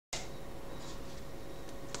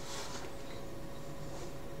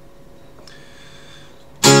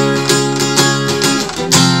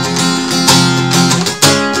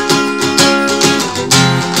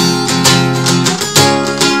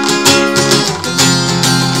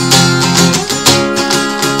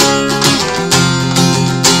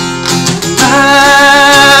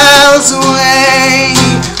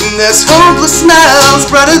There's hopeless smiles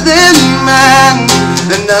brighter than mine,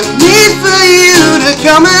 and no need for you to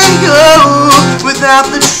come and go without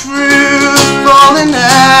the truth falling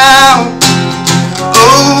out.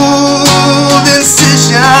 Old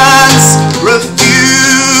incisions refusing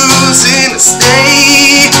to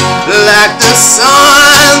stay, like the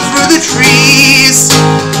sun through the trees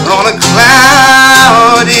on a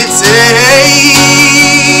cloudy day.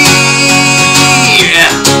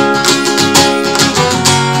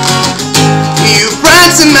 You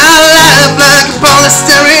brighten my life like a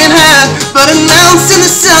polystyrene hat, but announced in the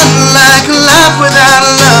sun like a life without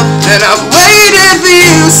love. And I've waited for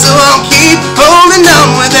you, so I'll keep holding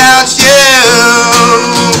on without you.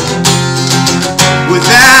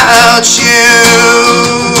 Without you.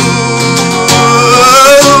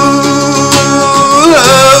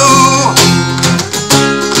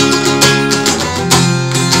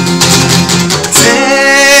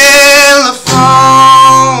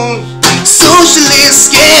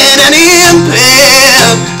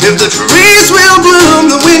 If the trees will bloom,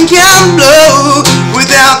 the wind can blow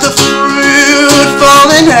without the fruit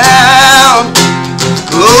falling out.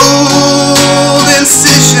 Old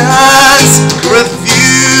incisions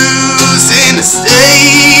refusing to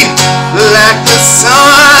stay, like the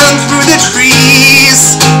sun through the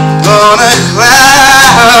trees on a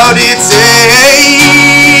cloudy day.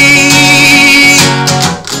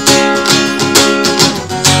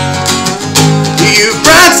 You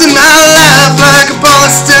brighten my life like a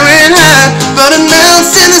polystyrene hat, but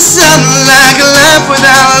announced in the sun like a life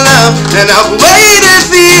without love. And I've waited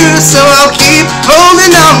for you, so I'll keep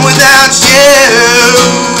holding on without you.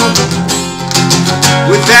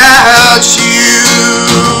 Without you.